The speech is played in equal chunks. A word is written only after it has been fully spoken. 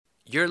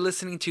You're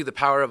listening to The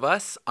Power of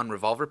Us on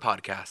Revolver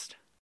Podcast.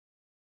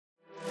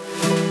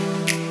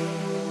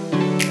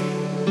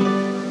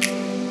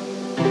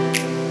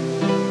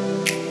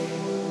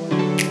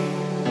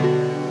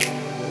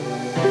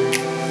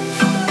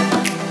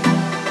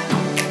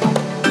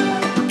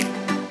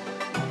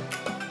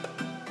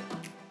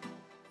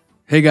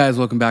 Hey guys,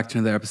 welcome back to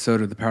another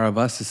episode of The Power of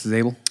Us. This is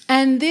Abel.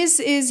 And this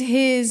is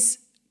his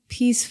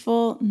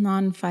peaceful,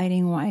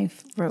 non-fighting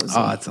wife, Rosie.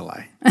 Oh, that's a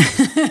lie.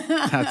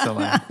 That's a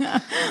lie.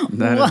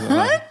 That what? Is a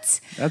lie.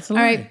 That's a lie.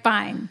 All right,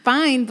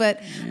 fine.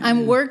 But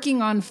I'm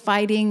working on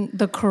fighting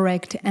the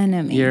correct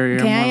enemy. You're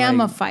okay, I am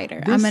like, a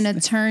fighter. I'm an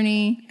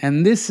attorney.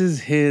 And this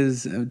is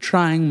his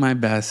trying my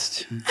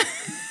best,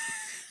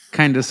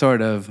 kind of,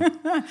 sort of,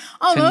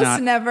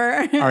 Almost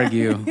never.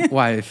 argue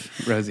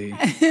wife, Rosie.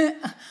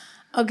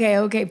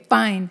 Okay,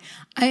 fine.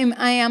 I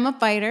am a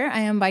fighter.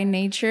 I am by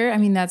nature. I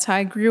mean, that's how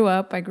I grew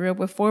up. I grew up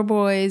with 4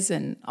 boys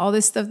and all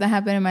this stuff that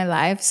happened in my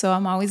life. So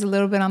I'm always a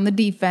little bit on the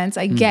defense.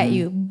 I get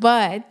you,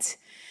 but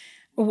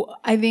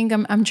I think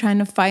I'm trying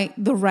to fight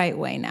the right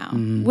way now.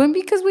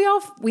 Because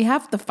we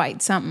have to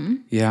fight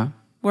something. Yeah,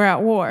 We're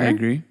at war. I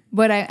agree.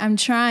 But I'm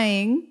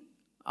trying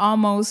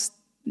almost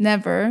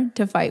never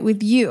to fight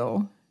with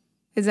you.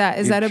 Is that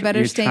a better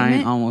you're statement?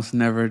 Trying almost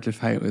never to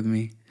fight with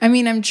me. I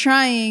mean, I'm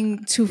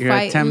trying to You're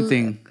fight.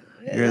 attempting.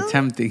 You're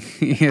attempting.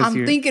 Yes,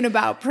 I'm thinking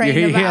about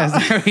praying about.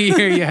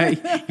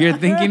 Yes, you're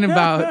thinking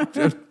about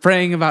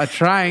praying about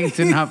trying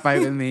to not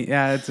fight with me.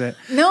 Yeah, that's it.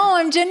 No,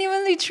 I'm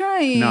genuinely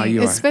trying. No,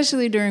 you are.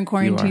 Especially during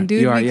quarantine,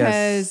 dude. You are, because,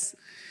 yes.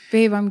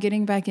 babe, I'm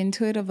getting back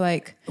into it of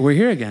like. We're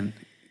here again.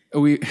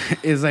 We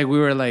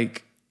were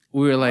like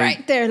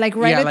Right there, like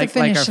at the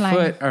finish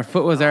line. Our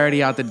foot was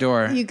already out the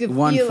door. You could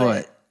one feel foot.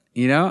 it.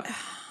 You know?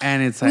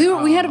 And it's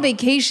like We had a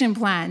vacation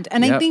planned.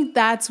 And Yep. I think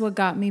that's what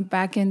got me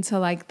back into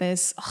like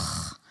this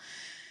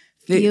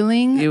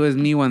feeling. It was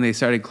me when they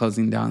started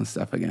closing down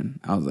stuff again.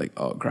 I was like,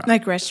 oh crap.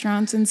 Like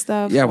restaurants and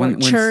stuff. Yeah, or when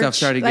church. stuff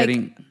started Like,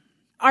 getting.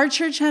 Our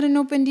church hadn't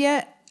opened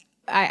yet.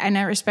 And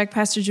I respect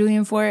Pastor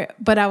Julian for it.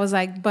 But I was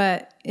like,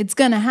 but it's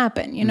going to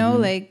happen, you know?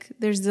 Like,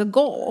 there's the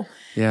goal.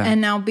 Yeah.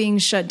 And now being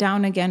shut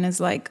down again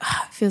is like,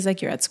 feels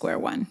like you're at square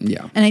one.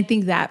 Yeah. And I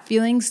think that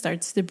feeling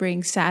starts to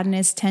bring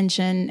sadness,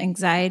 tension,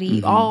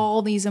 anxiety,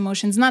 all these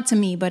emotions, not to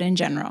me, but in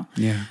general.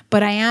 Yeah.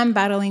 But I am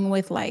battling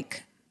with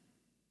like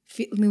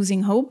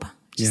losing hope,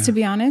 just to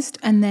be honest.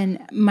 And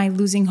then my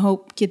losing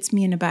hope gets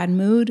me in a bad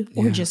mood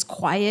or just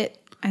quiet.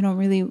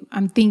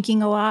 I'm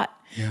thinking a lot.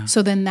 Yeah.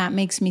 So then that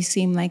makes me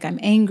seem like I'm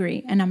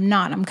angry, and I'm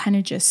not. I'm kind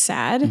of just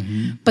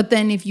sad. But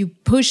then if you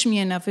push me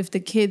enough, if the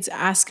kids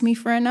ask me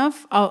for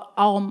enough,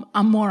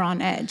 I'm more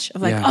on edge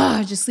of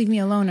like, just leave me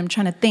alone. I'm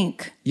trying to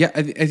think. Yeah,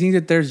 I think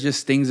that there's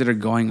just things that are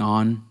going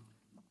on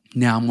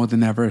now more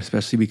than ever,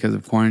 especially because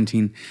of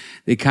quarantine.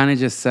 They kind of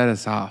just set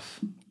us off.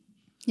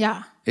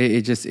 Yeah.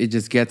 It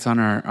just gets on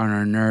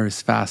our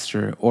nerves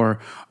faster,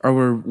 or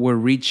we're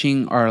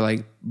reaching our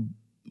like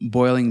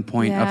boiling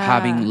point of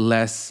having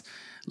less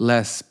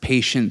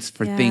patience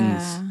for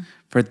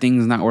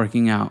things not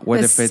working out.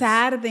 The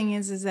sad thing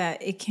is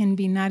that it can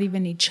be not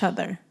even each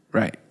other.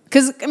 Right.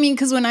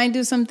 Because when I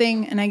do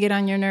something and I get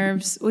on your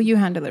nerves, well, you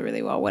handle it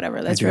really well.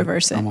 Whatever. Let's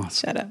reverse it. I'm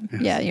awesome. Shut up.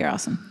 Yes. Yeah, you're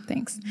awesome.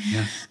 Thanks.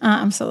 Yes.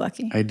 I'm so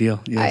lucky.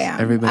 Ideal. Yes. I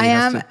am.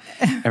 Everybody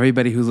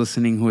everybody who's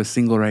listening who is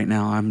single right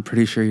now, I'm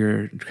pretty sure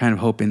you're kind of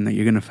hoping that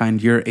you're going to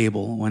find your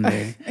Abel one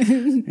day.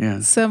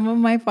 Yes. Some of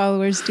my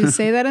followers do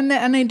say that,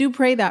 and I do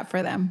pray that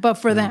for them. But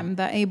for them,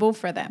 the able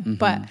for them.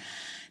 But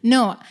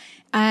no,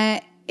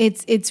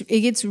 it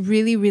gets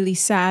really, really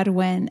sad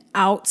when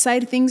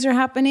outside things are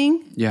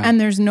happening and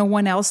there's no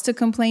one else to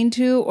complain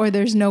to, or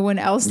there's no one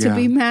else to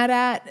be mad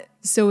at.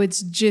 So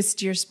it's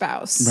just your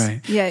spouse.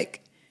 Right. Yeah.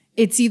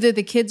 It's either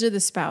the kids or the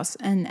spouse,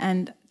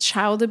 and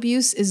child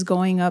abuse is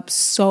going up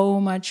so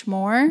much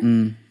more.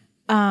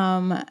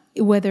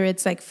 Whether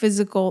it's like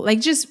physical, like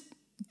just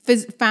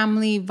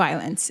family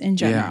violence in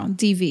general,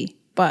 DV.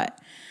 But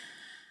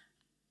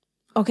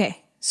okay.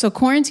 So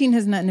quarantine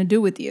has nothing to do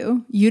with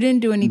you. You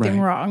didn't do anything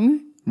wrong.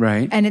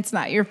 Right. And it's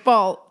not your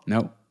fault.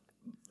 No.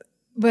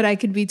 But I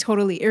could be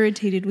totally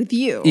irritated with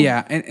you.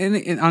 Yeah.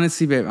 And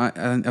honestly, babe,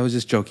 I was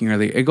just joking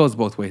earlier. It goes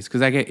both ways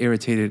because I get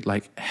irritated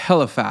like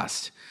hella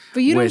fast.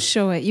 But you don't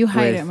show it. You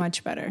hide it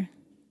much better.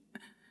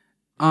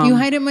 You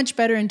hide it much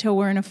better until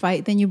we're in a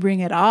fight. Then you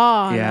bring it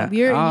all up.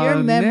 Your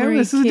memory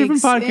this is a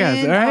different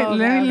podcast. In. All right. Oh,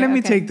 let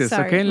me take this.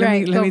 Sorry. Okay.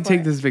 Let me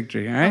take this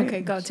victory. All right.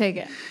 Okay. Go take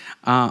it.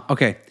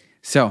 Okay.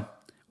 So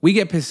we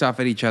get pissed off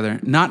at each other.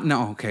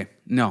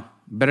 No.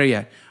 Better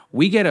yet,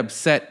 we get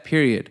upset,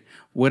 period.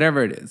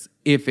 Whatever it is.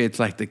 If it's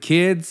like the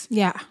kids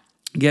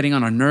getting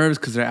on our nerves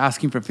because they're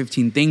asking for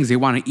 15 things. They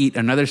want to eat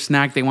another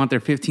snack. They want their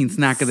 15th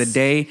snack of the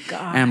day. Gosh.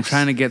 And I'm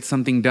trying to get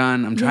something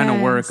done. I'm trying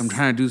to work. I'm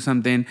trying to do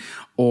something.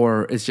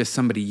 Or it's just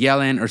somebody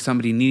yelling or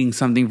somebody needing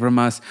something from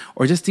us.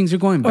 Or just things are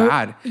going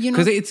bad.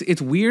 Because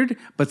it's weird,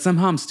 but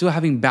somehow I'm still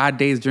having bad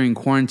days during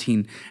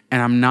quarantine.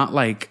 And I'm not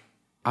like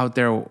out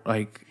there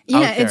like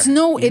Yeah, it's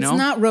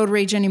not road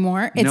rage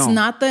anymore. It's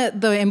not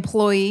the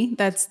employee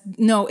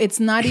it's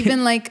not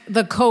even like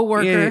the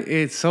coworker.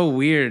 It's so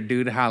weird,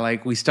 dude, how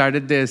like we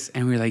started this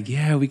and we're like,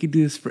 yeah, we could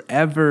do this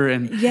forever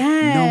and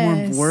no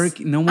more work,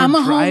 no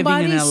more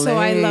driving in LA. So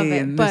I love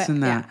it. And but this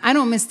and that. I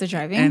don't miss the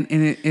driving.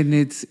 And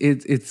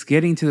it's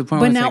getting to the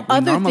point but where now it's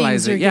like other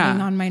things are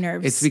getting on my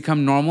nerves. It's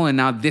become normal and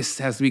now this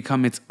has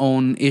become its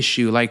own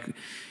issue. Like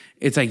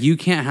it's like you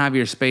can't have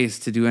your space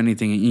to do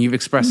anything, and you've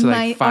expressed it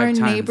like 5 times.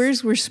 Our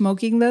neighbors were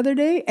smoking the other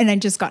day, and I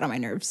just got on my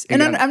nerves.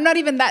 And I'm not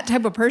even that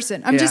type of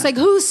person. I'm just like,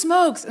 who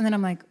smokes? And then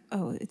I'm like,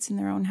 oh, it's in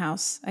their own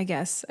house, I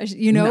guess. I think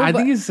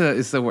it's the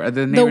neighbors the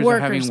workers, are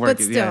having work.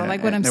 But still,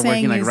 like what I'm saying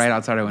working, like, is right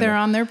outside our window. They're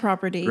on their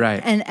property,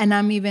 right? And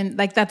I'm even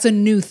like that's a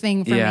new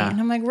thing for me. And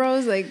I'm like,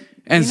 Rose, like,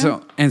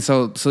 so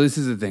this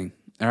is the thing.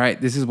 All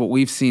right, this is what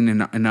we've seen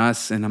in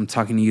us, and I'm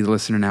talking to you, the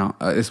listener, now.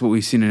 This is what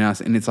we've seen in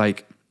us, and it's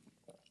like,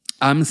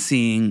 I'm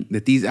seeing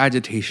that these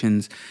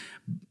agitations,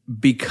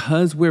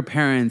 because we're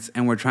parents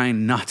and we're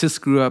trying not to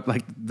screw up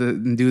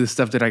and do the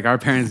stuff that like our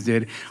parents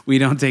did, we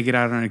don't take it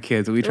out on our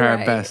kids. We try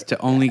our best to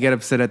only get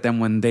upset at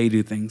them when they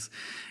do things,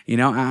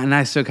 and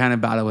I still kind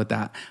of battle with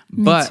that.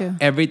 But too.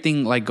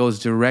 Everything like goes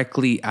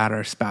directly at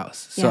our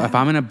spouse. So if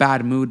I'm in a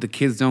bad mood, the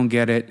kids don't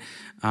get it.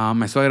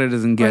 My suegra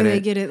doesn't get it. Or they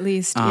get it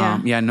least,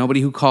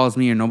 nobody who calls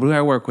me or nobody who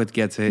I work with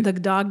gets it. The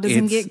dog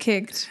doesn't get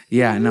kicked.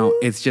 Yeah, no,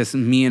 it's just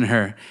me and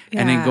her.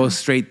 Yeah. And it goes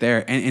straight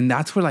there. And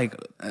that's where like,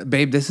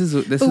 babe, this is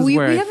where I fail. We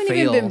haven't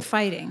even been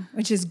fighting,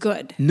 which is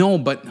good. No,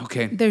 but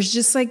okay. There's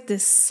just like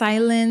this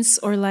silence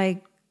or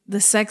like the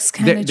sex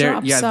kind of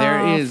drops off.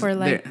 There is. Or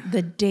like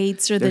the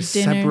dates or the dinners.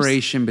 There's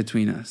separation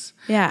between us.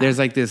 Yeah. There's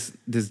like this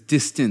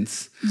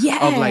distance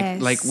of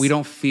like we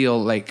don't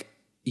feel like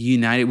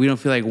united. We don't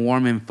feel like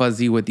warm and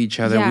fuzzy with each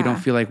other. We don't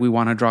feel like we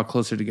want to draw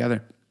closer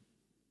together.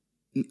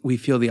 We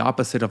feel the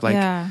opposite of like,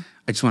 I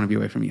just want to be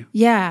away from you.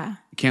 Yeah.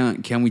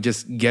 Can we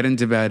just get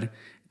into bed,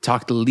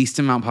 talk the least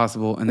amount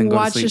possible, and then go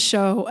to sleep? Watch a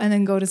show and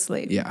then go to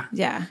sleep. Yeah.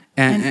 Yeah.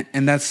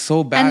 And that's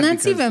so bad. And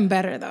that's even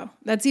better though.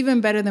 That's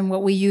even better than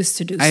what we used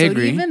to do. I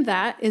agree. Even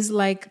that is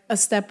like a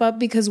step up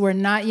because we're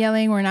not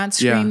yelling, we're not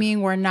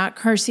screaming, we're not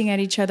cursing at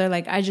each other.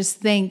 Like I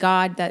just thank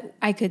God that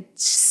I could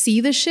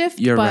see the shift.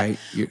 You're right.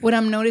 What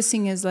I'm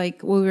noticing is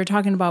like what we were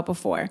talking about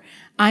before.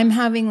 I'm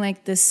having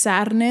like this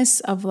sadness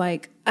of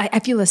like, I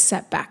feel a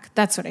setback.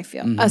 That's what I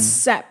feel. Mm-hmm. A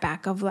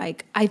setback of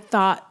like, I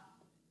thought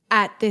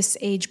at this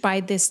age, by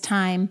this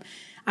time,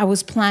 I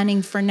was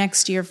planning for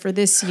next year, for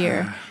this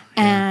year.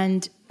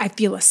 And I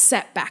feel a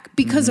setback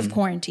because of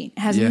quarantine. It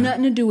has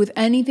nothing to do with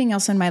anything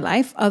else in my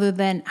life other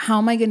than how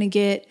am I going to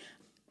get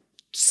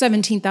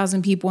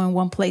 17,000 people in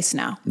one place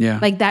now? Yeah.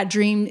 Like that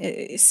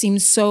dream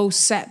seems so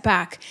set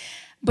back.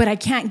 But I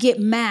can't get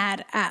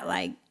mad at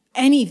like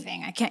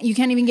anything. You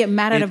can't even get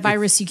mad at a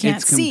virus you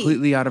can't see. It's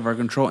completely out of our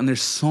control. And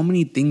there's so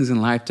many things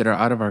in life that are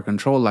out of our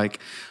control, like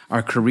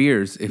our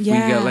careers. If we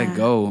get let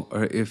go,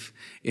 or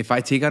if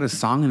I take out a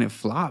song and it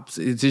flops,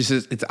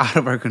 it's out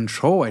of our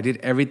control. I did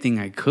everything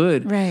I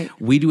could. Right.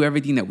 We do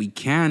everything that we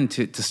can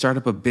to start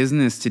up a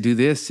business, to do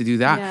this, to do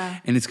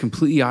that. And it's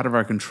completely out of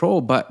our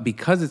control. But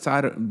because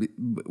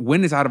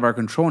when it's out of our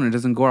control and it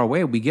doesn't go our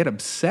way, we get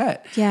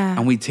upset. Yeah.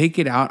 And we take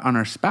it out on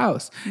our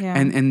spouse. Yeah.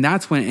 And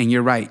that's when, and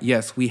you're right.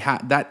 Yes, we're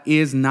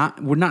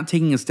not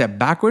taking a step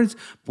backwards,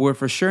 but we're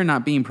for sure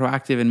not being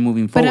proactive and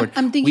moving forward. But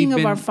I'm thinking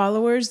of our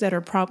followers that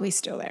are probably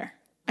still there.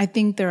 I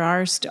think there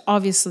are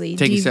obviously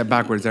taking a step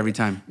backwards every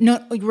time.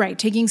 No, right.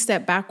 Taking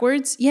step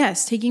backwards.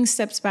 Yes. Taking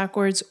steps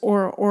backwards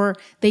or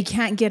they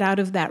can't get out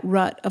of that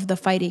rut of the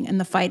fighting and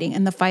the fighting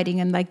and the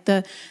fighting and like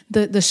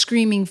the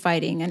screaming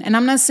fighting. And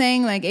I'm not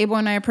saying like Abel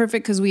and I are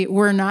perfect because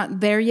we're not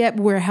there yet.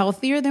 We're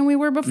healthier than we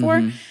were before.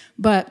 Mm-hmm.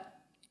 But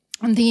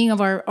I'm thinking of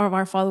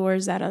our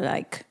followers that are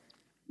like,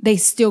 they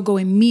still go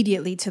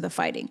immediately to the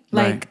fighting.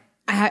 Like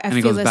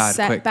I feel a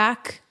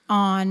setback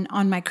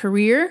on my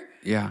career.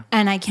 Yeah.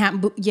 And I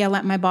can't yell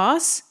at my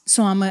boss.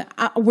 So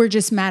we're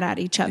just mad at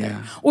each other.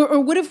 Yeah. Or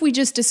what if we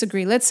just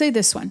disagree? Let's say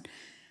this one.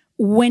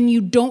 When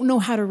you don't know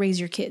how to raise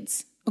your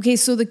kids. Okay.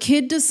 So the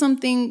kid does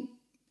something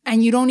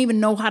and you don't even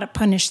know how to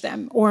punish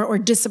them or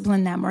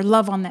discipline them or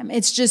love on them.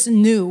 It's just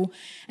new.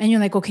 And you're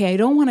like, okay, I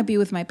don't want to be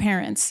with my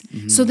parents.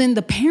 Mm-hmm. So then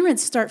the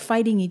parents start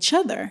fighting each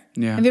other.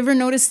 Yeah. Have you ever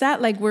noticed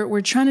that? Like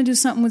we're trying to do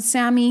something with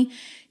Sammy.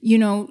 You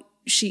know,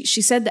 she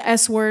said the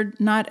S word,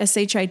 not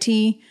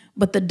SHIT.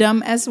 But the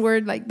dumb S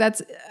word, like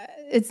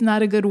it's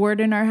not a good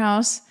word in our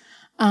house.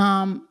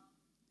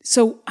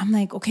 So I'm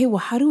like, okay, well,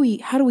 how do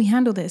we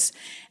handle this?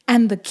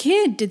 And the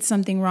kid did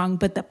something wrong,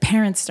 but the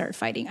parents start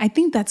fighting. I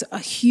think that's a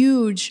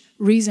huge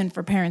reason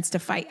for parents to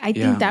fight. I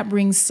think that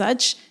brings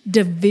such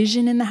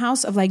division in the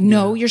house of like,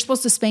 no, you're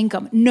supposed to spank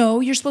him.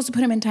 No, you're supposed to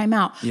put him in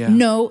timeout. Yeah.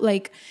 No,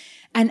 like,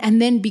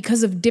 and then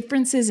because of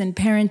differences in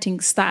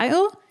parenting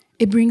style,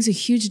 it brings a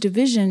huge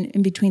division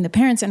in between the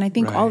parents. And I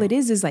think all it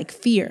is like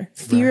fear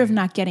of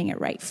not getting it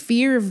right,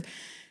 fear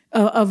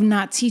of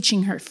not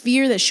teaching her,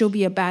 fear that she'll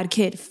be a bad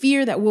kid,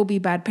 fear that we'll be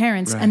bad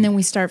parents. And then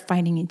we start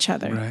fighting each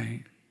other.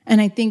 Right. And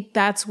I think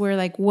that's where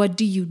like, what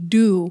do you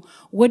do?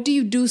 What do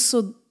you do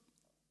so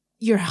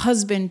your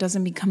husband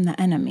doesn't become the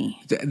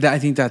enemy. I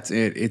think that's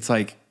it. It's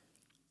like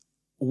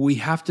we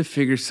have to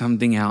figure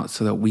something out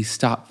so that we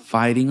stop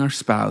fighting our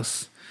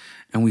spouse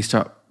and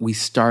we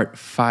start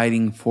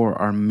fighting for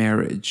our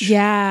marriage.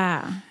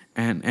 Yeah.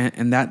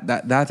 And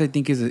that I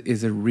think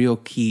is a real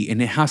key,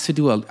 and it has to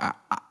do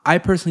I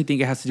personally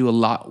think it has to do a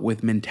lot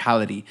with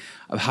mentality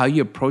of how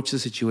you approach the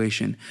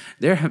situation.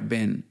 There have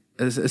been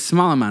a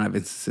small amount of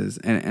instances,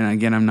 and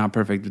again, I'm not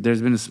perfect, but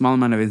there's been a small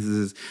amount of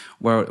instances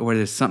where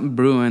there's something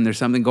brewing, there's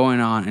something going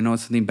on, I know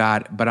it's something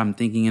bad, but I'm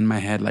thinking in my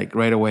head like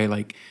right away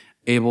like,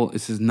 Abel,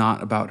 this is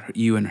not about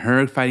you and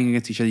her fighting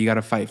against each other. You got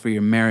to fight for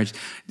your marriage.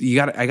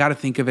 I got to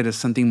think of it as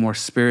something more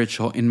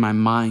spiritual in my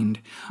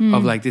mind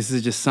of like, this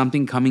is just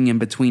something coming in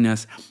between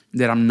us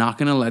that I'm not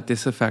going to let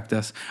this affect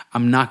us.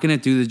 I'm not going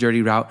to do the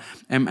dirty route.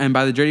 And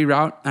by the dirty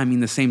route, I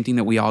mean the same thing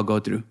that we all go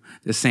through.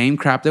 The same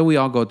crap that we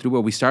all go through where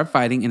we start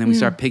fighting and then we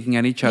start picking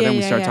at each other and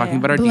we start talking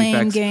about our blame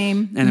defects.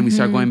 Game. And then we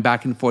start going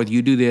back and forth.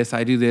 You do this,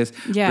 I do this.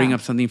 Yeah. Bring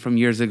up something from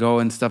years ago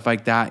and stuff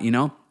like that, you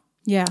know?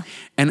 Yeah.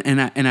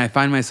 And I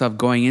find myself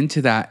going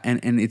into that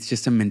and it's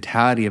just a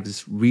mentality of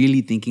just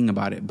really thinking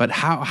about it. But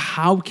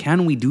how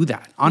can we do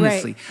that?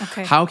 Honestly. Right.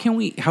 Okay. How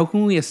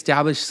can we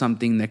establish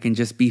something that can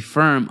just be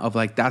firm of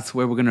like that's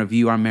where we're gonna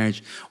view our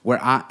marriage,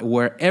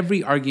 where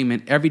every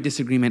argument, every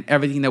disagreement,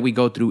 everything that we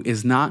go through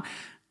is not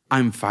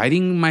I'm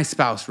fighting my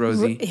spouse,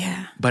 Rosie,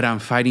 but I'm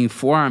fighting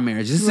for our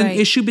marriage. This is an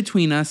issue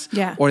between us,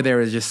 or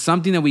there is just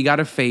something that we got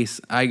to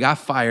face. I got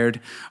fired,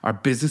 our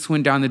business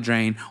went down the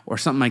drain, or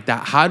something like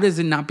that. How does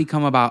it not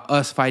become about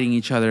us fighting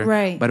each other,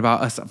 but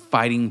about us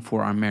fighting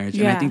for our marriage?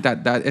 And I think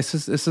that this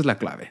is la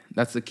clave.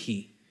 That's the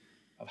key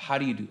of how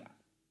do you do that?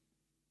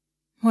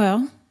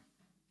 Well,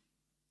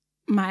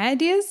 my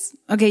ideas?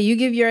 Okay, you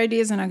give your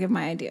ideas and I'll give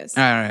my ideas.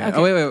 All right. Okay.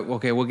 Oh, wait.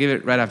 Okay, we'll give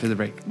it right after the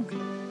break. Okay.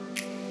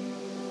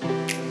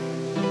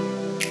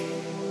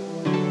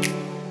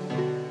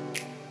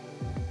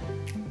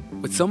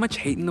 With so much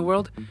hate in the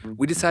world,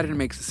 we decided to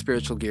make some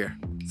spiritual gear.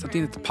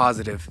 Something that's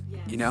positive,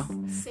 you know?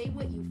 Say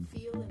what you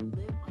feel and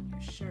live on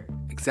your shirt.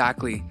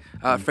 Exactly.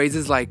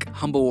 Phrases like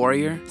humble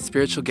warrior,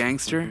 spiritual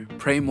gangster,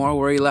 pray more,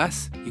 worry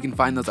less. You can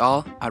find those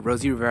all at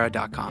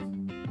rosierivera.com.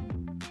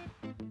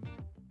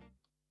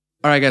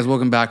 All right, guys,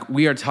 welcome back.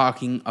 We are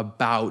talking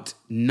about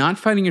not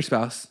fighting your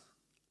spouse,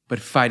 but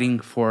fighting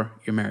for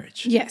your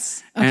marriage.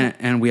 Yes. Okay.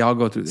 And we all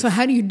go through this. So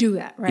how do you do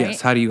that, right? Yes,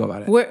 how do you go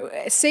about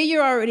it? Say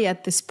you're already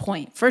at this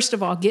point. First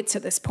of all, get to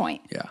this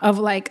point of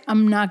like,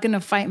 I'm not going to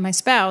fight my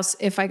spouse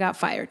if I got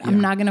fired. I'm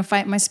not going to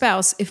fight my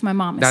spouse if my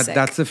mom is sick.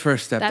 That's the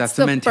first step. That's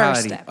the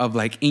mentality of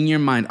like in your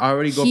mind,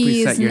 already go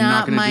preset. You're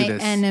not going to do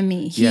this. He is not my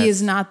enemy. He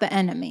is not the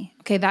enemy.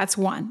 Okay, that's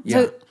one.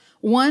 Yeah. So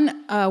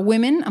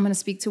women, I'm going to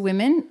speak to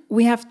women.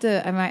 We have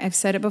to, I've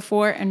said it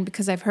before, and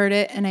because I've heard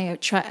it and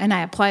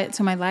I apply it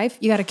to my life,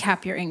 you got to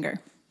cap your anger.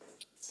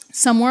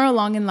 Somewhere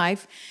along in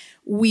life,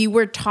 we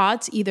were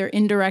taught either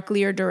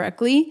indirectly or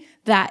directly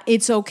that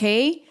it's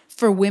okay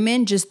for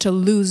women just to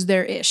lose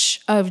their ish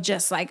of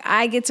just like,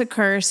 I get to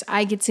curse,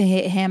 I get to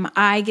hit him,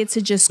 I get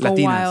to just go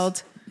Latinas,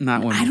 wild.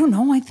 Not women. I don't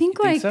know. I think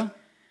think so?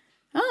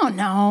 I don't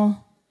know.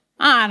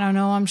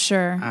 I'm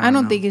sure. I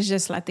don't think it's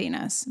just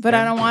Latinas, but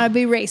I don't want to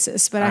be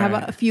racist, but I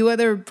have a few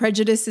other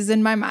prejudices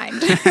in my mind.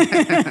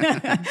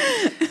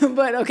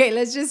 But okay,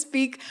 let's just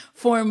speak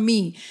for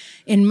me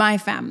in my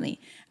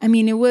family. I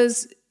mean,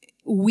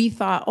 we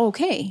thought,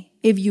 okay,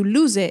 if you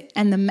lose it,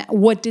 and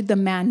what did the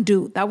man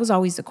do? That was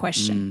always the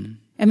question.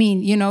 I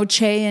mean, you know,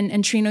 Che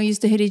and Trino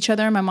used to hit each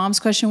other. And my mom's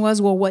question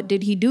was, well, what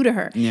did he do to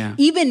her? Yeah.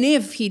 Even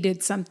if he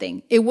did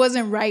something, it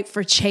wasn't right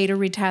for Che to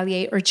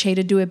retaliate or Che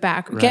to do it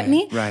back. Get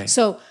me? Right.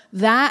 So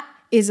that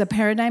is a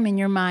paradigm in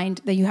your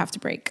mind that you have to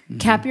break.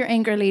 Cap your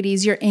anger,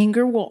 ladies. Your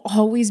anger will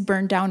always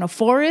burn down a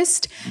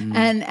forest,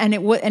 and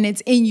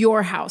it's in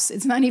your house.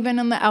 It's not even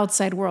in the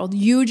outside world.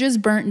 You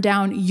just burnt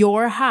down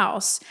your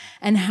house,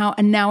 and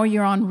now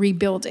you're on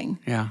rebuilding.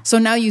 Yeah. So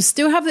now you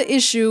still have the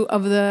issue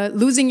of the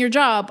losing your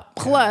job,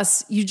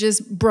 plus you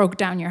just broke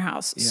down your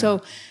house. Yeah.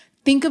 So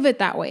think of it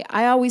that way.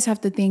 I always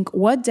have to think,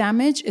 what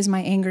damage is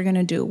my anger going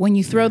to do? When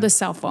you throw the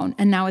cell phone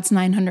and now it's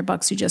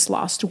 $900 you just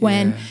lost.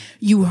 When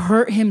you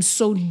hurt him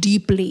so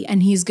deeply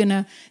and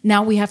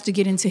now we have to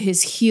get into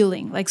his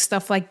healing, like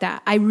stuff like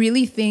that. I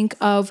really think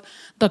of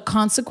the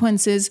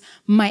consequences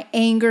my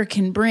anger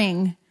can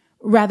bring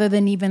rather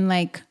than even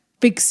like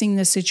fixing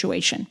the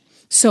situation.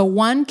 So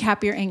one,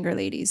 cap your anger,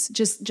 ladies.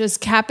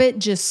 Just cap it,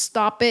 just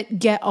stop it,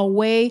 get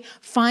away.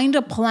 Find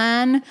a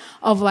plan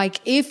of like,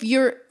 if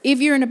you're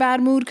in a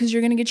bad mood because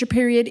you're going to get your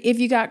period, if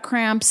you got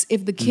cramps,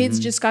 if the kids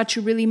just got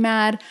you really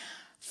mad,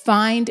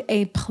 find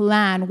a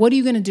plan. What are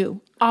you going to do?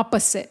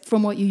 Opposite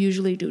from what you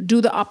usually do. Do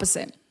the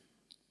opposite.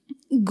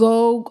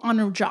 Go on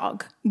a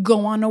jog,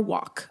 go on a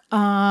walk,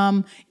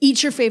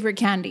 eat your favorite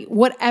candy,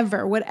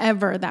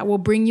 whatever that will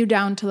bring you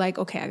down to like,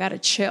 okay, I got to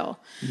chill.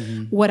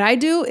 What I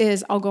do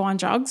is I'll go on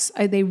jogs.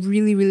 They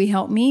really, really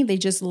help me. They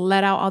just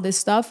let out all this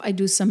stuff. I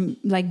do some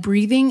like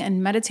breathing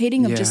and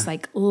meditating of just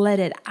like let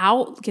it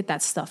out, get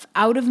that stuff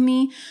out of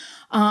me.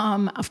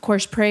 Of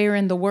course, prayer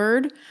and the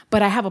word,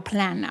 but I have a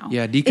plan now.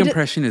 Yeah,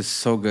 decompression is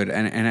so good.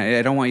 And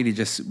I don't want you to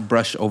just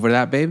brush over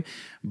that, babe.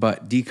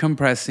 But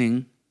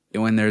decompressing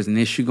when there's an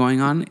issue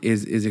going on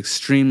is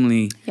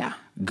extremely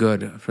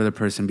good for the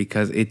person,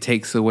 because it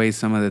takes away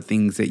some of the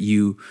things that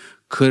you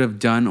could have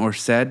done or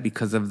said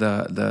because of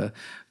the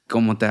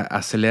como te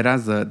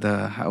aceleras, I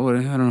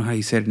don't know how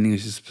you said it in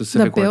English, a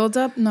specific the build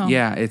up? No.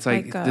 Yeah, it's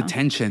like the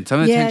tension. Some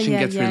of the tension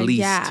gets released.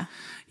 Yeah.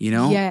 You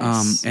know,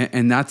 yes.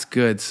 And that's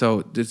good.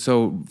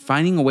 So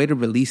finding a way to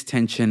release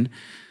tension,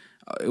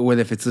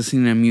 whether if it's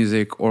listening to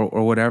music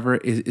or whatever,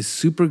 is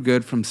super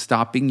good from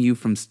stopping you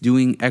from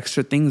doing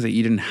extra things that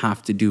you didn't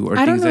have to do, or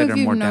things that are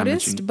more damaging. I don't know if you've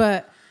noticed,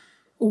 but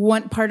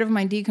one part of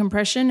my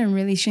decompression and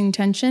releasing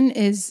tension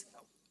is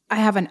I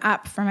have an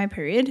app for my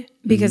period,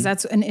 because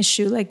that's an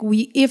issue. Like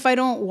if I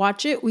don't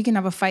watch it, we can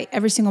have a fight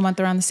every single month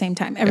around the same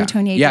time, every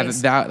 28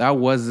 days. Yeah, that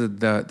was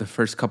the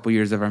first couple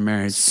years of our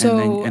marriage.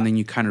 So, and then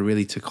you kind of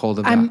really took hold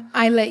of that.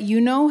 I let you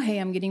know, hey,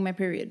 I'm getting my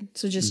period.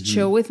 So just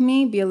chill with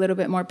me, be a little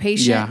bit more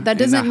patient. Yeah, that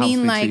doesn't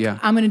mean like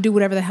I'm going to do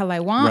whatever the hell I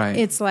want. Right.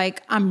 It's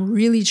like I'm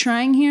really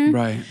trying here.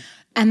 Right.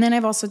 And then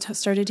I've also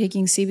started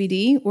taking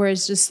CBD, where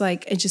it's just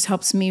like, it just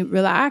helps me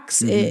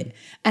relax. And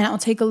I'll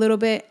take a little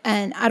bit,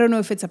 and I don't know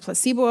if it's a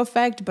placebo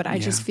effect, but I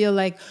just feel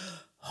like,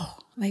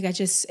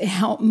 it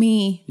helped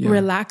me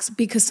relax,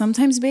 because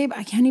sometimes, babe,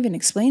 I can't even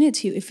explain it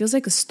to you. It feels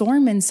like a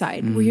storm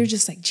inside where you're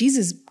just like,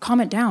 Jesus, calm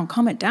it down.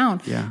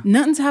 Yeah.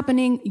 Nothing's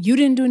happening. You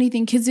didn't do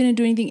anything. Kids didn't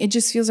do anything. It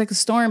just feels like a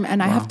storm,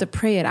 and I have to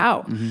pray it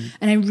out.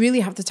 And I really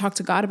have to talk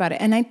to God about it.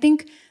 And I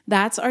think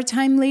that's our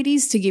time,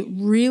 ladies, to get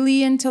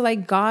really into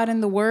like God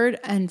and the word.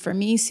 And for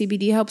me,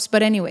 CBD helps.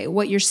 But anyway,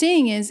 what you're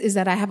seeing is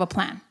that I have a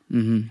plan.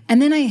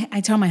 And then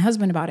I tell my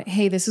husband about it.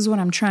 Hey, this is what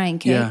I'm trying.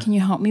 Okay, can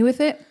you help me with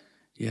it?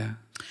 Yeah.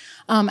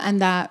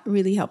 And that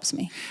really helps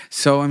me.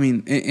 So, I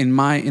mean, in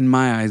my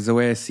eyes, the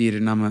way I see it,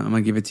 and I'm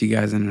gonna give it to you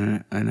guys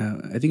in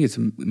I think it's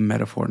a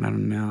metaphor, not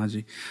an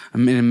analogy. I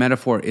mean, a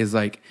metaphor is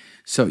like,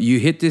 so you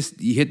hit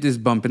this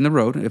bump in the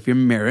road. If you're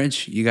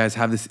marriage, you guys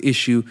have this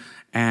issue,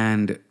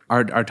 and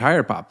our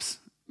tire pops.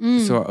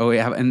 So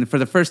and for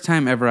the first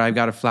time ever, I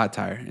got a flat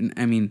tire. And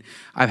I mean,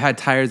 I've had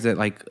tires that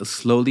like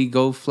slowly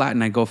go flat,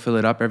 and I go fill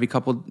it up every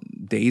couple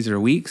days or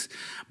weeks.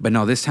 But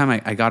no, this time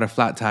I got a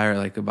flat tire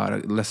like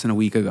about less than a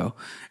week ago.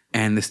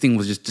 And this thing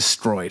was just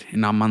destroyed,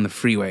 and I'm on the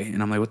freeway,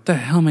 and I'm like, "What the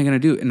hell am I gonna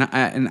do?"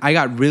 And I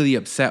got really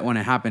upset when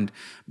it happened,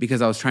 because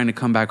I was trying to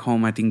come back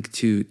home, I think,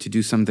 to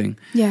do something.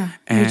 Yeah,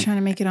 you're trying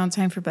to make it on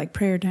time for like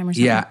prayer time or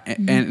something. Yeah,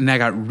 and I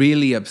got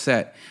really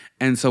upset.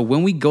 And so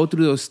when we go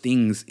through those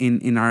things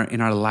in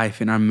our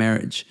life, in our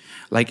marriage,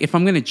 like if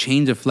I'm gonna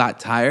change a flat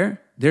tire,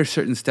 there's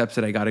certain steps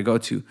that I got to go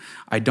to.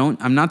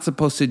 I'm not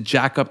supposed to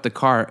jack up the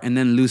car and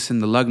then loosen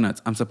the lug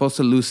nuts. I'm supposed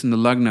to loosen the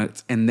lug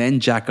nuts and then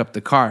jack up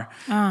the car.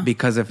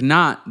 Because if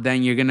not,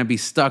 then you're going to be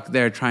stuck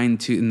there and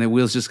the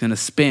wheel's just going to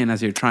spin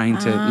as you're trying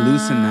to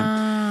loosen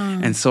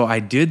them. And so I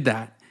did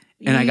that.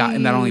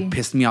 And that only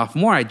pissed me off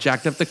more. I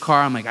jacked up the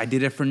car. I'm like, I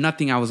did it for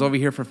nothing. I was over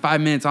here for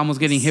 5 minutes, almost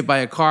getting hit by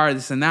a car,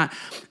 this and that.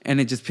 And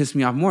it just pissed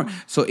me off more.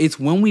 So it's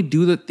when we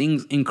do the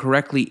things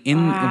incorrectly,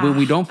 when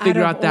we don't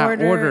figure out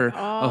that order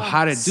of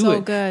how to do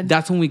it,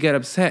 that's when we get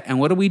upset. And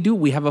what do?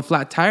 We have a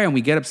flat tire, and we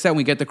get upset.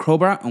 We get the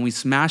crowbar and we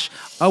smash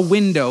a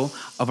window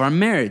of our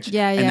marriage.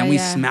 And then we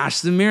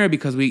smash the mirror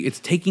because it's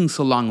taking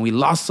so long. We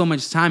lost so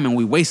much time, and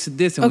we wasted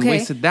this and we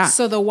wasted that.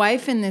 So the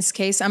wife in this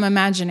case, I'm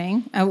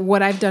imagining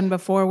what I've done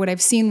before, what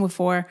I've seen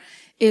before,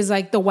 is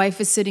like the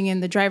wife is sitting in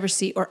the driver's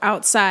seat or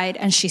outside,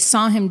 and she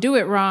saw him do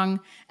it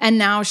wrong, and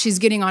now she's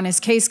getting on his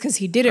case because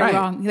he did it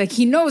wrong. Like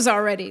he knows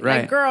already.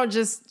 Like, girl,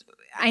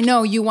 I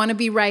know you want to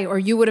be right, or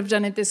you would have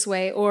done it this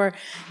way, or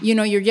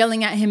you're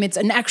yelling at him. It's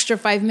an extra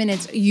 5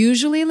 minutes.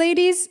 Usually,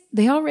 ladies,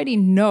 they already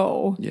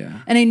know.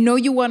 Yeah. And I know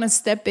you want to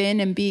step in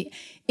and be.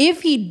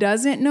 If he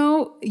doesn't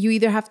know, you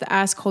either have to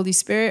ask Holy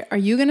Spirit, are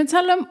you going to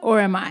tell him or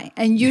am I?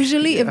 And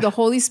usually if the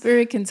Holy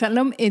Spirit can tell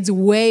him, it's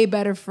way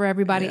better for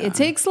everybody. It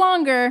takes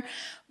longer,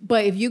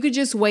 but if you could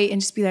just wait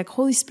and just be like,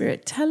 Holy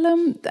Spirit, tell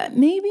him that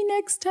maybe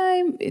next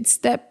time it's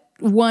step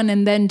 1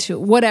 and then 2,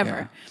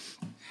 whatever.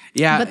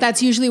 Yeah. But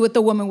that's usually what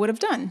the woman would have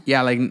done.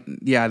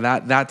 Yeah,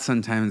 that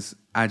sometimes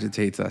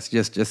agitates us.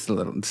 Just a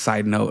little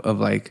side note of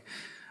like,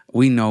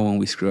 we know when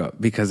we screw up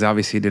because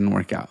obviously it didn't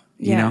work out.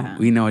 You know,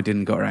 we know it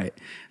didn't go right.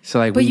 So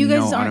like, but you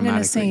guys aren't going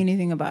to say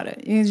anything about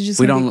it. You're just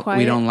going to be quiet.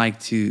 We don't like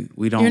to.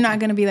 You're not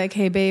going to be like,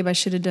 hey, babe, I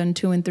should have done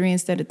 2 and 3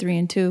 instead of 3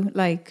 and 2.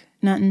 Like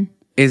nothing.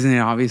 Isn't it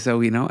obvious that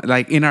we know?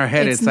 Like in our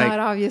head, it's like, not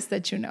obvious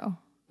that you know.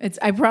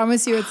 I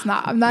promise you, it's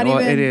not. I'm not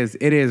even.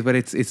 It is, but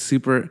it's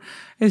super.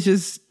 It's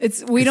just.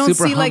 We don't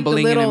see like the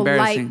little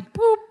light.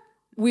 Boop.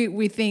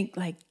 We think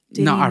like.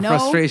 Our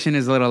frustration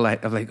is a little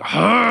light of like,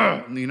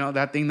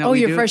 that thing that we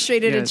do. Oh, you're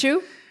frustrated at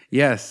you?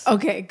 Yes.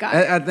 Okay, got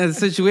it. At the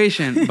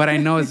situation, but I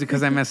know it's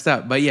because I messed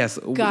up. But yes,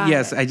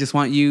 I just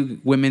want you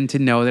women to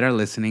know that are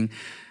listening,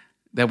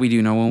 that we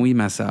do know when we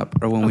mess up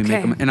or when we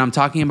make them. And I'm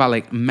talking about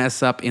like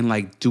mess up in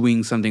like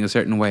doing something a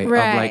certain way.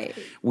 Right. Of like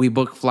we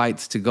booked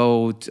flights to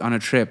go on a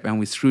trip and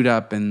we screwed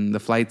up and the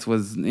flights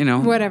was, you know.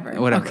 Whatever,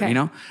 you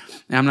know.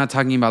 And I'm not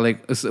talking about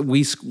like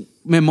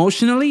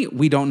emotionally,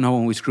 we don't know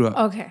when we screw up.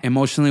 Okay.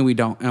 Emotionally, we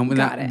don't. And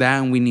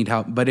that we need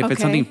help. But if it's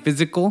something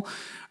physical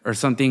or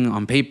something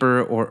on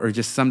paper or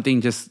just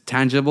something just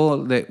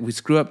tangible that we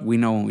screw up, we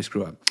know when we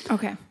screw up.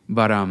 Okay.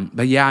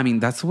 But yeah, I mean,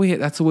 that's the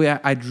way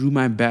I drew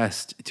my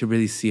best to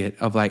really see it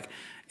of like,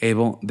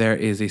 Abel, there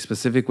is a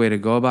specific way to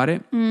go about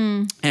it.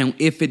 And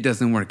if it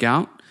doesn't work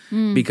out,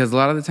 because a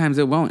lot of the times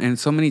it won't. And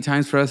so many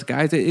times for us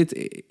guys,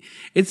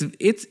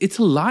 it's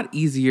a lot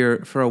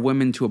easier for a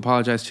woman to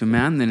apologize to a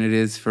man than it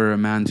is for a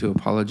man to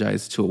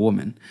apologize to a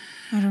woman.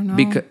 I don't know.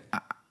 Because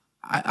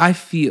I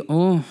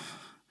feel,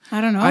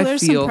 I don't know.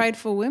 There's some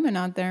prideful women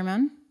out there,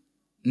 man.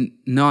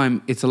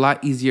 No, it's a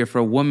lot easier for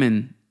a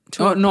woman.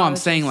 I'm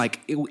saying like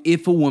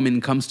if a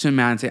woman comes to a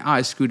man and say,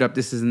 I screwed up,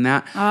 this and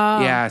that.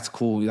 Yeah, it's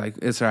cool. Like,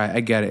 it's all right.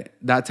 I get it.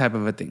 That type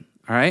of a thing.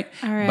 All right.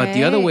 But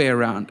the other way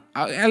around,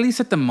 at least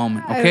at the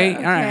moment. Okay.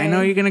 All right. I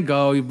know you're going to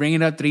go. You bring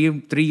it up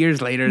three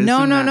years later. No.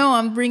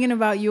 I'm bringing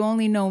about you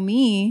only know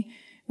me.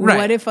 Right.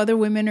 What if other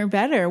women are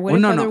better? What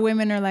if other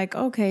women are like,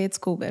 okay, it's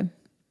cool, babe.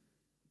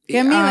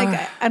 Get me?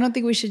 Like, I don't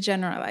think we should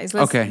generalize.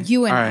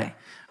 You and I.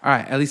 All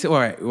right. At least, all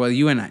right. Well,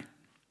 you and I.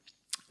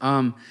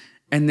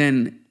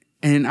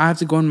 And I have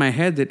to go in my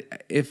head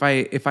that if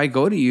I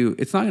go to you,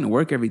 it's not going to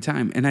work every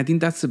time. And I think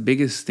that's the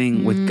biggest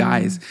thing with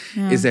guys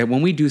is that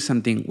when we do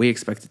something, we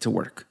expect it to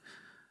work.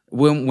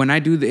 When I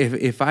do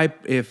if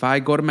I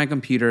go to my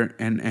computer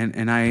and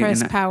I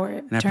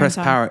press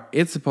power,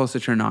 it's supposed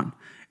to turn on.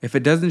 If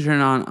it doesn't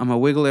turn on, I'm gonna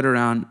wiggle it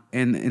around,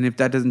 and if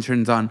that doesn't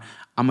turn on,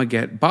 I'm gonna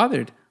get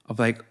bothered of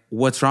like,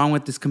 what's wrong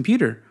with this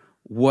computer?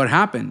 What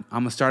happened?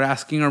 I'm gonna start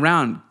asking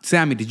around.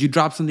 Sammy, did you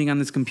drop something on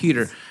this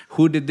computer?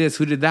 Who did this?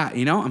 Who did that?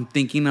 You know, I'm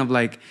thinking of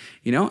like,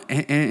 you know,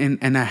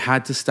 and I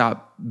had to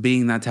stop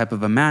being that type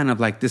of a man of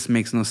like, this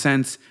makes no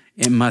sense.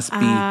 It must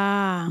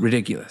be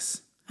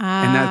ridiculous.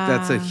 And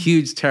that's a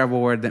huge,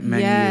 terrible word that men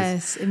use.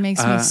 Yes, it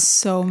makes me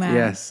so mad.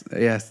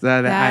 Yes,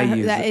 that I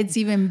use. That it's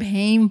even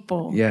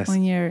painful. Yes,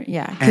 when you're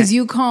because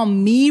you call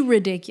me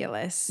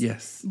ridiculous.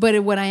 Yes,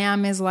 but what I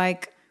am is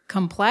like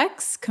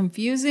complex,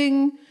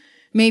 confusing.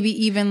 Maybe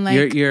even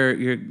like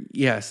you're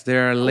yes,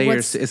 there are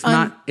layers. It's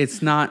not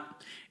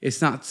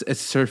a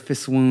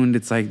surface wound.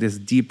 It's like this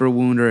deeper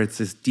wound, or it's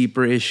this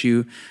deeper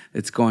issue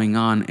that's going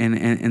on.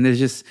 And there's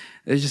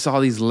just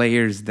all these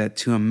layers that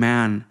to a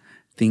man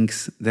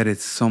thinks that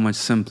it's so much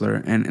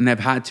simpler. And I've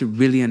had to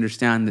really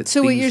understand that.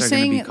 So what you're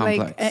saying,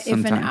 like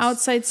if an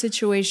outside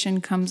situation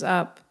comes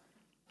up,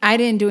 I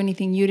didn't do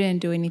anything, you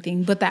didn't do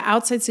anything, but the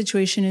outside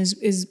situation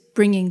is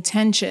bringing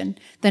tension,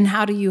 then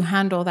how do you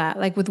handle that?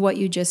 Like with what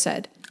you just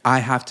said. I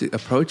have to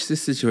approach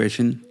this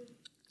situation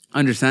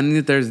understanding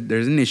that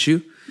there's an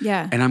issue.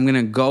 Yeah. And I'm going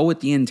to go with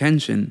the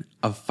intention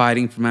of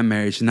fighting for my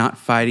marriage, not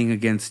fighting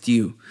against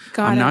you.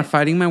 I'm not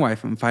fighting my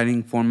wife. I'm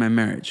fighting for my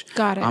marriage.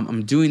 Got it.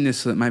 I'm doing this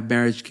so that my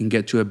marriage can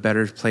get to a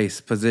better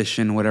place,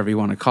 position, whatever you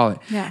want to call it.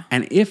 Yeah.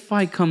 And if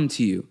I come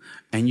to you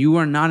and you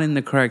are not in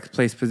the correct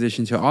place,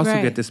 position to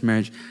also get this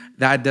marriage,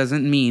 that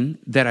doesn't mean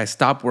that I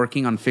stop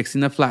working on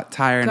fixing the flat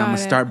tire and I'm going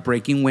to start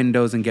breaking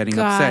windows and getting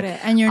upset.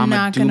 And you're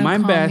not going to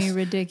call me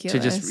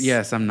ridiculous.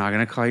 Yes, I'm not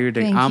going to call you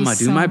ridiculous. I'm going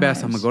to do my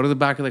best. I'm going to go to the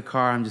back of the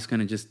car. I'm just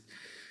going to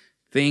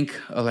think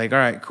like, all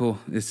right, cool.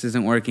 This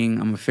isn't working.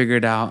 I'm going to figure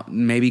it out.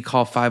 Maybe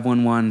call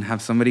 511,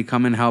 have somebody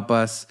come and help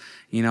us,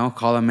 you know,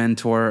 call a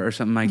mentor or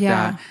something like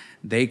that.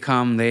 They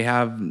come, they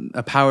have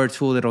a power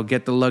tool that'll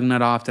get the lug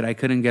nut off that I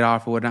couldn't get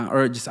off or whatnot.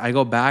 Or just I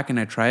go back and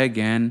I try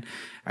again.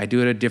 I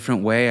do it a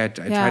different way. I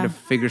try to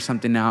figure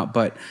something out.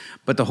 But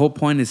the whole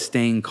point is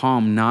staying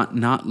calm,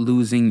 not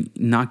losing,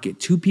 not get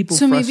two people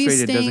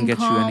frustrated doesn't get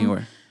you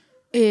anywhere.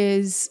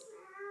 Is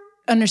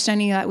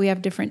understanding that we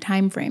have different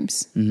time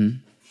frames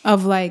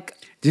of like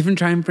different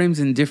time frames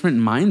and different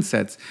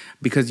mindsets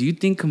because you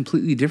think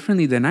completely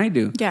differently than I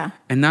do. Yeah.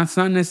 And that's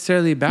not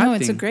necessarily a bad thing. No,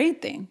 it's a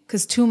great thing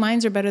because two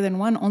minds are better than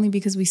one only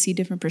because we see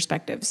different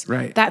perspectives.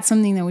 Right. That's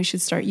something that we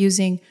should start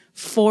using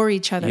for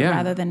each other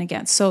rather than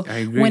against. So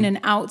when an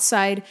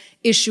outside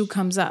issue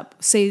comes up,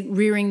 say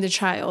rearing the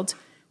child,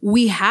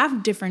 we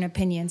have different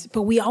opinions,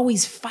 but we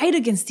always fight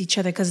against each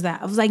other because of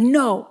that. I was like,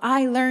 no,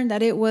 I learned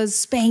that it was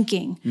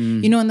spanking,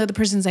 you know, and the other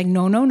person's like,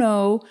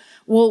 no.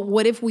 Well,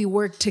 what if we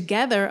work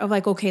together of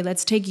like, okay,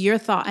 let's take your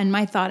thought and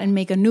my thought and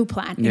make a new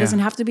plan. It doesn't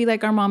have to be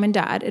like our mom and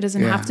dad. It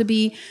doesn't have to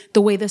be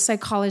the way the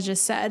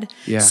psychologist said.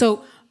 Yeah.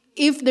 So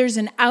if there's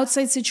an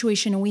outside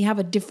situation and we have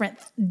a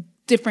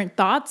different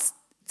thoughts,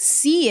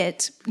 see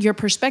it, your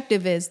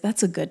perspective is,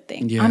 that's a good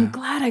thing. Yeah. I'm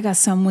glad I got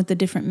someone with a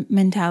different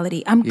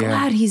mentality. I'm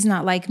glad he's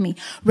not like me.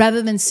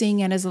 Rather than seeing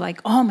it as like,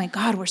 oh my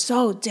God, we're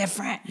so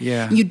different.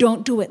 Yeah. You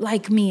don't do it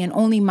like me and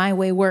only my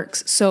way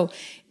works. So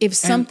if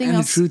something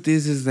else... And the truth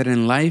is that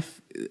in life,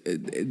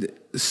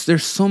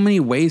 there's so many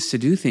ways to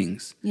do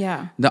things.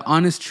 Yeah. The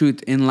honest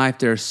truth in life,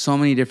 there are so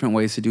many different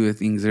ways to do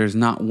things. There's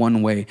not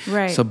one way.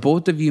 Right. So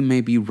both of you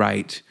may be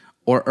right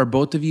or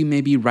both of you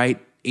may be right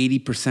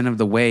 80% of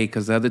the way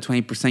because the other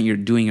 20% you're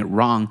doing it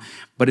wrong.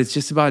 But it's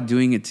just about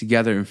doing it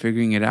together and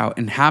figuring it out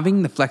and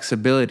having the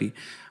flexibility.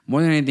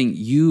 More than anything,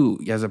 you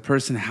as a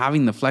person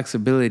having the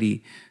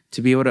flexibility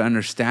to be able to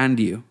understand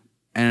you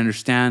and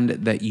understand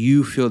that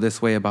you feel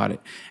this way about it.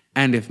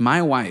 And if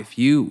my wife,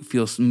 you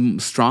feel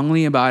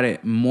strongly about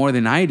it more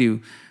than I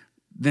do,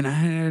 then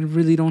I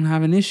really don't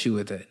have an issue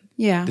with it.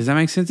 Yeah. Does that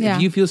make sense? Yeah.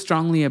 If you feel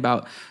strongly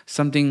about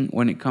something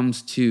when it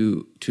comes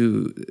to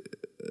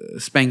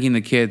spanking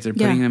the kids or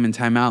putting them in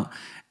timeout,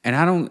 and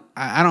I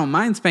don't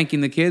mind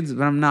spanking the kids,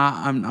 but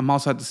I'm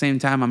also at the same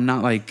time, I'm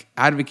not like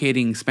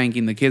advocating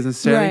spanking the kids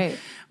necessarily. Right.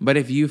 But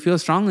if you feel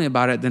strongly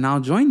about it, then I'll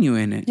join you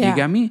in it. Yeah. You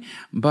got me?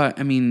 But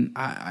I mean,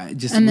 I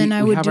just and then we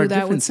I would have do our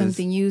that with differences.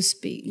 something you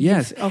speak.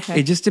 Yes. Okay.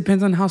 It just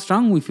depends on how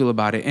strong we feel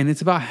about it, and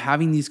it's about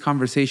having these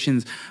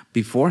conversations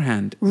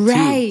beforehand.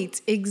 Right.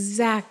 Too.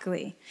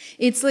 Exactly.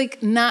 It's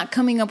like not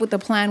coming up with a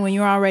plan when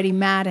you're already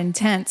mad and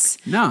tense.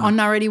 No. Or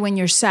already when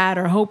you're sad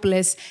or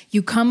hopeless.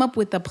 You come up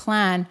with a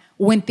plan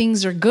when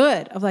things are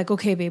good. Of like,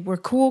 okay, babe, we're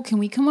cool. Can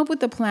we come up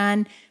with a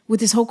plan with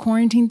this whole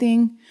quarantine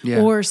thing?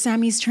 Yeah. Or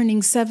Sammy's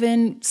turning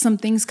 7. Some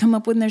things come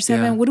up when they're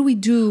 7. Yeah. What do we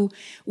do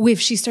if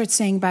she starts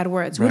saying bad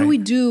words? What do we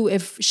do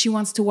if she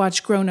wants to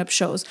watch grown-up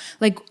shows?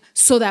 Like,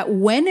 so that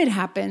when it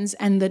happens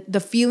and the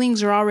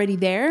feelings are already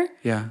there,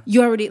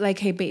 you already like,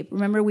 hey, babe,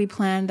 remember we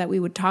planned that we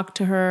would talk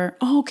to her?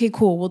 Oh, okay,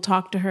 cool. We'll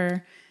talk to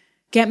her.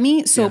 Get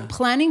me? So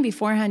planning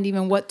beforehand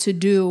even what to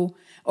do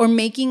or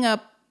making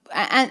up,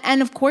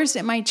 and of course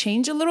it might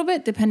change a little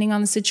bit depending on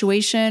the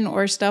situation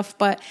or stuff,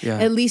 but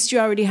at least you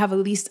already have at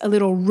least a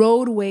little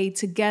roadway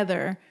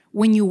together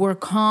when you were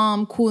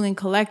calm, cool, and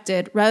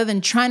collected, rather than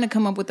trying to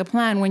come up with a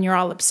plan when you're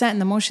all upset and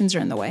the emotions are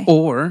in the way.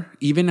 Or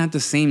even at the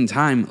same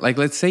time, like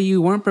let's say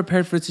you weren't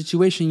prepared for a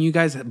situation, you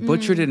guys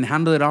butchered it and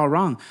handled it all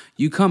wrong.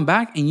 You come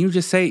back and you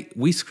just say,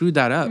 we screwed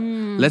that up.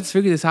 Let's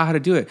figure this out how to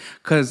do it.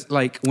 Because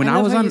like when I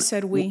was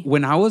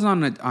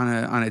on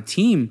a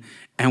team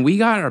and we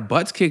got our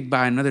butts kicked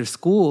by another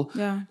school,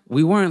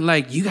 we weren't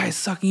like, you guys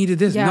suck and you did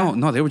this.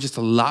 No, they were just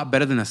a lot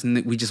better than us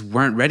and we just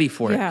weren't ready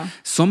for it.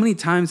 So many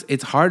times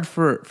it's hard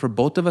for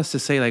both of us to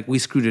say like, we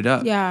screwed it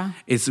up.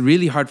 It's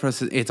really hard for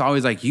us. It's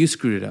always like, you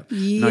screwed it up.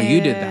 No,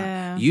 you did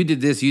that. You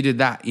did this, you did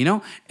that, you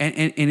know?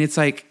 And it's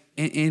like,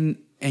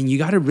 and you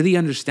got to really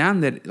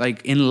understand that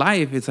like in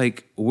life, it's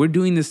like, we're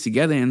doing this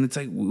together and it's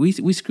like,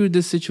 we screwed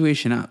this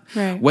situation up.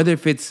 Whether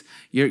if it's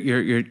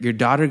your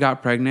daughter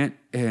got pregnant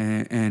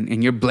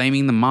and you're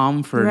blaming the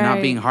mom for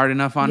not being hard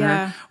enough on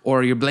her,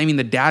 or you're blaming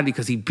the dad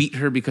because he beat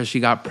her because she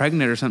got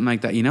pregnant or something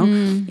like that, you know?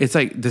 It's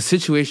like the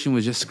situation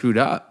was just screwed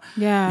up,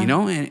 you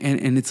know?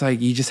 And it's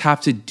like, you just have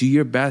to do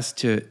your best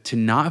to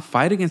not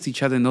fight against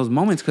each other in those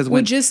moments because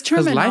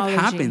life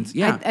happens.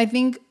 I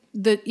think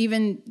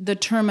even the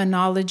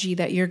terminology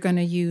that you're going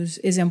to use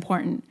is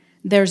important.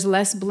 There's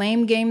less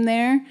blame game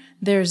there.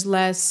 There's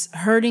less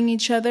hurting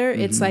each other.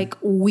 It's like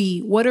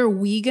what are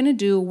we going to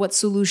do? What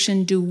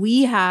solution do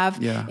we have?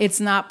 It's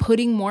not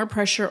putting more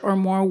pressure or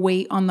more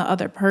weight on the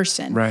other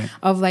person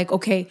of like,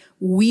 okay,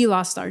 we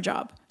lost our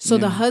job. So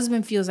the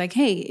husband feels like,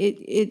 hey,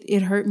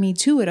 it hurt me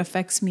too. It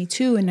affects me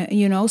too. And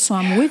you know, so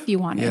I'm with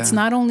you on it. It's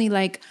not only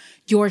like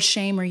your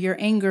shame or your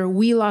anger.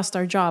 We lost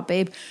our job,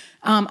 babe.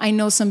 I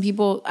know some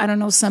people, I don't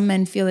know, some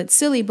men feel it's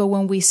silly, but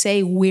when we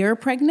say we're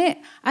pregnant,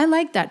 I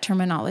like that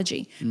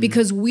terminology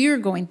because we're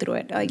going through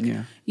it. Like,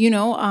 you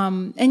know,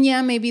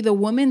 and maybe the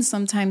woman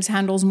sometimes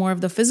handles more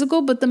of the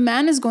physical, but the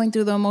man is going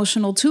through the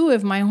emotional too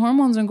if my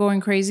hormones are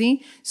going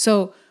crazy.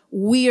 So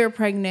we are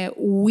pregnant.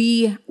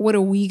 What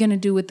are we going to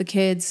do with the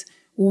kids?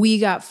 We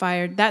got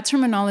fired. That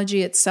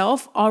terminology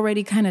itself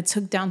already kind of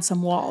took down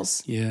some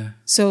walls.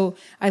 So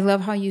I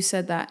love how you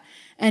said that.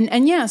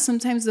 And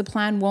sometimes the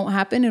plan won't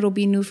happen. It'll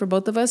be new for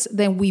both of us.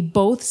 Then we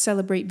both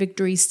celebrate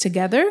victories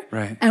together.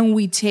 And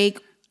we take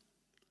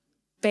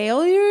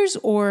failures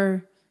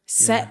or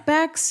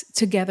setbacks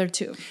together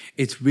too.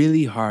 It's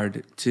really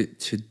hard to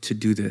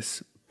do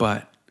this.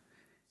 But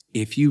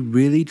if you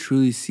really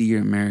truly see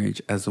your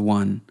marriage as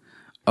one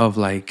of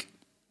like,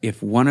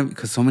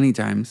 because so many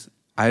times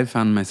I've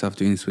found myself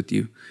doing this with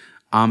you.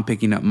 I'm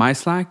picking up my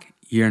slack.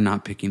 You're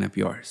not picking up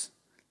yours.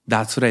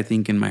 That's what I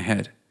think in my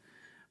head.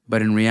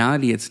 But in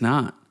reality, it's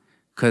not.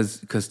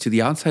 Because to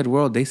the outside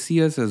world, they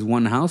see us as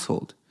one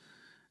household.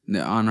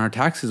 On our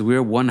taxes,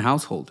 we're one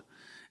household.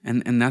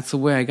 And that's the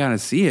way I got to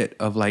see it,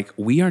 of like,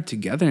 we are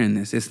together in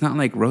this. It's not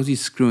like Rosie's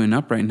screwing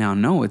up right now.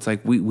 No, it's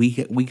like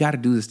we got to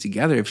do this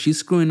together. If she's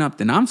screwing up,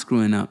 then I'm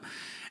screwing up.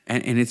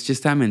 And it's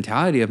just that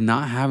mentality of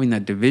not having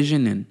that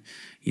division. And,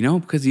 you know,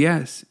 because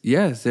yes,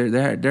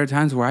 there are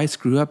times where I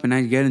screw up and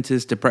I get into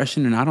this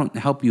depression and I don't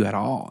help you at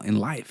all in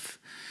life.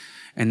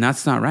 And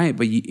that's not right.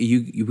 But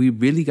we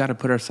really got to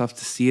put ourselves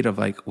to see it of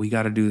like, we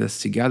got to do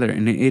this together.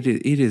 And it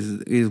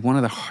is one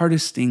of the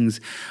hardest things,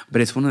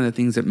 but it's one of the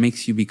things that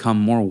makes you become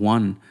more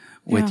one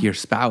with your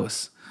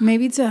spouse.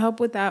 Maybe to help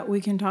with that, we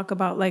can talk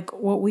about like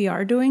what we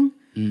are doing.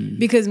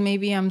 Because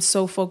maybe I'm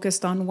so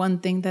focused on one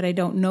thing that I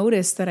don't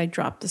notice that I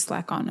drop the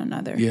slack on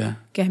another.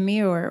 Get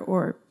me?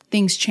 Or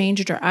things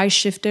changed or I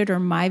shifted or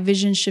my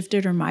vision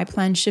shifted or my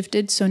plan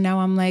shifted. So now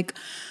I'm like,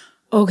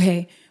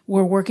 okay,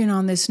 we're working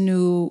on this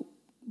new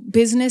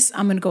business.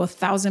 I'm going to go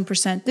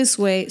 1,000% this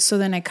way. So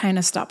then I kind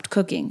of stopped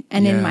cooking.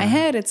 And in my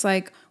head, it's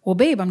like, well,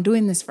 babe, I'm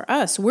doing this for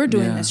us. We're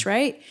doing this,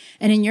 right?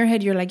 And in your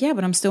head, you're like, yeah,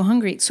 but I'm still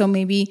hungry. So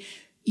maybe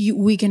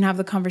we can have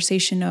the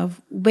conversation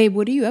of, babe,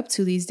 what are you up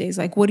to these days?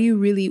 Like,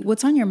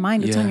 what's on your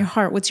mind? What's on your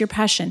heart? What's your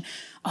passion?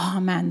 Oh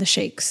man, the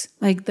shakes,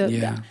 like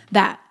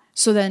that.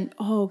 So then,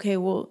 okay,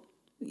 well,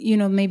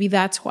 maybe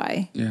that's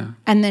why. Yeah.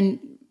 And then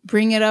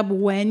bring it up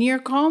when you're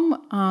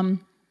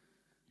calm.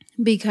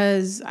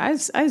 Because I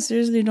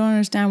seriously don't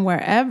understand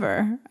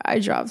wherever I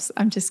drop.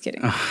 I'm just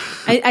kidding.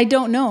 I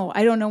don't know.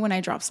 I don't know when I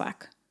drop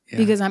slack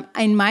because I'm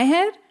in my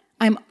head.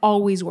 I'm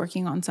always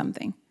working on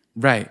something.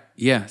 Right.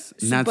 Yes.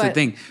 And that's the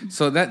thing.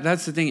 So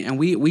that's the thing. And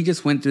we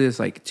just went through this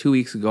like 2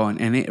 weeks ago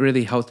and it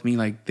really helped me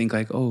like think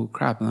like, oh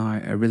crap, no,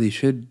 I really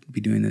should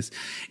be doing this.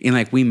 And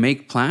like we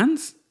make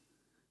plans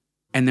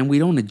and then we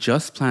don't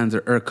adjust plans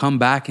or come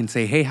back and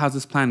say, hey, how's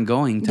this plan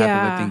going type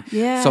of a thing.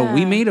 Yeah. So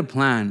we made a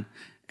plan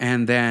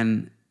and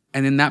then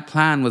that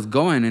plan was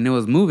going and it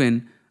was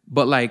moving.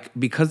 But like,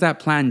 because that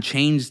plan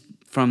changed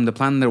from the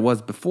plan there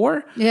was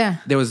before,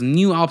 there was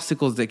new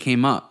obstacles that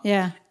came up.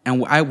 Yeah.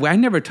 And I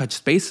never touched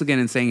space again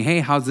and saying,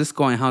 hey, how's this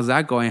going? How's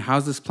that going?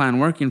 How's this plan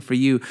working for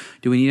you?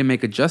 Do we need to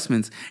make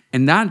adjustments?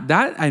 And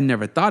that I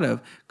never thought of.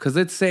 Because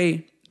let's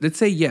say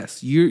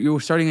yes, you're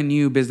starting a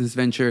new business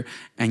venture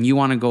and you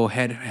want to go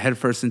head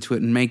first into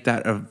it and make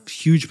that a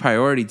huge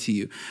priority to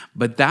you.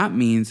 But that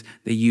means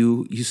that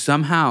you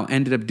somehow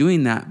ended up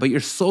doing that, but you're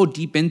so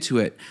deep into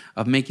it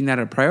of making that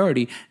a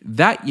priority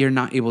that you're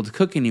not able to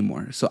cook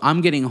anymore. So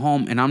I'm getting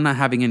home and I'm not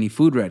having any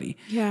food ready.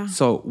 Yeah.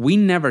 So we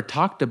never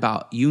talked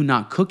about you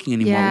not cooking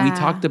anymore. Yeah. We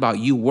talked about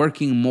you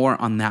working more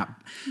on that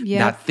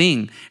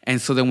thing. And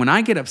so then when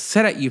I get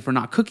upset at you for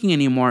not cooking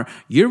anymore,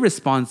 your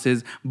response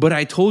is, but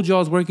I told you I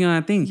was working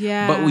on that thing.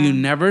 Yeah. But you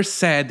never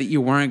said that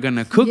you weren't going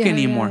to cook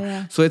anymore.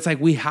 Yeah. So it's like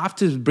we have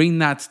to bring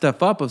that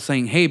stuff up of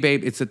saying, hey,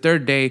 babe, it's the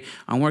third day.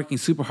 I'm working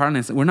super hard on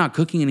this. We're not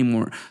cooking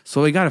anymore.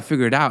 So we got to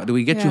figure it out. Do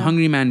we get you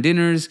Hungry Man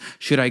dinners?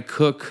 Should I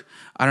cook,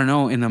 I don't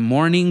know, in the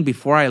morning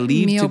before I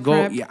leave meal to go?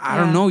 Prep. Yeah, I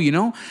don't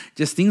know,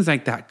 just things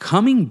like that.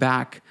 Coming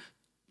back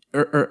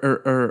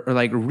or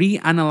like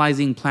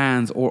reanalyzing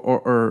plans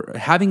or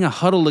having a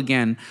huddle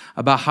again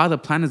about how the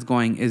plan is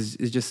going is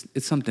just,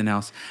 it's something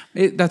else.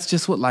 That's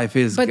just what life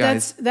is, but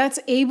guys. That's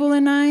Abel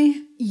and I.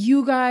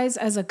 You guys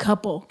as a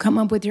couple come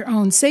up with your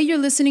own. Say you're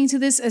listening to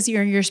this as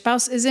your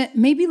spouse isn't.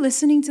 Maybe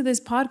listening to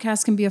this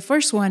podcast can be a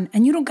first one,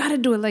 and you don't got to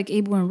do it like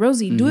Abel and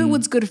Rosie. Mm-hmm. Do it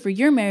what's good for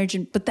your marriage,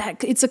 but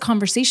that it's a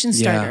conversation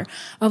starter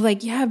of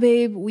like, yeah,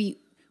 babe,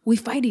 we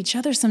fight each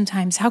other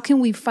sometimes. How can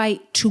we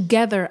fight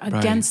together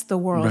against the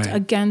world,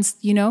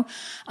 against,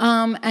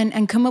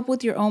 and come up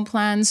with your own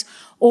plans?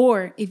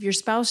 Or if your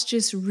spouse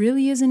just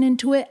really isn't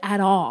into it at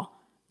all,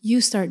 you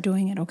start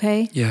doing it,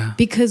 okay? Yeah.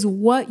 Because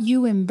what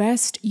you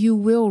invest, you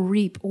will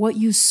reap. What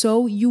you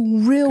sow, you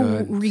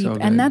will reap. So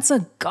and that's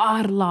a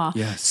God law.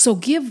 Yes. So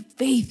give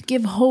faith,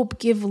 give hope,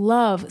 give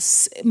love.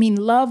 I mean,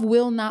 love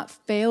will not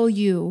fail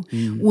you.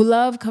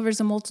 Love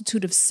covers a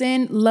multitude of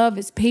sin. Love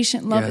is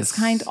patient. Love is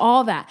kind,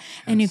 all that.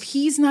 Yes. And if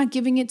he's not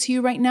giving it to you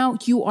right now,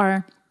 you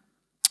are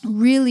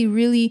really,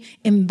 really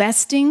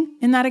investing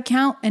in that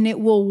account and it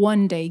will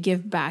one day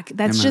give back.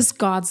 That's just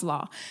God's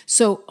law.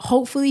 So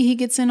hopefully he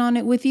gets in on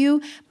it with you,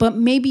 but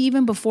maybe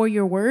even before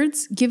your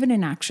words, give it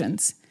in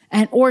actions.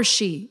 And or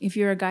she, if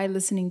you're a guy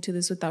listening to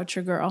this without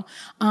your girl.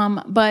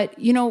 But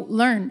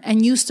learn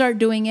and you start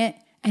doing it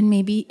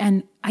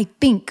and I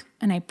think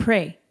and I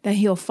pray that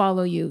he'll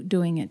follow you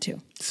doing it too.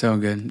 So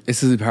good.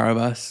 This is The Power of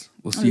Us.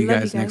 We'll see you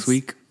guys next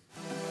week.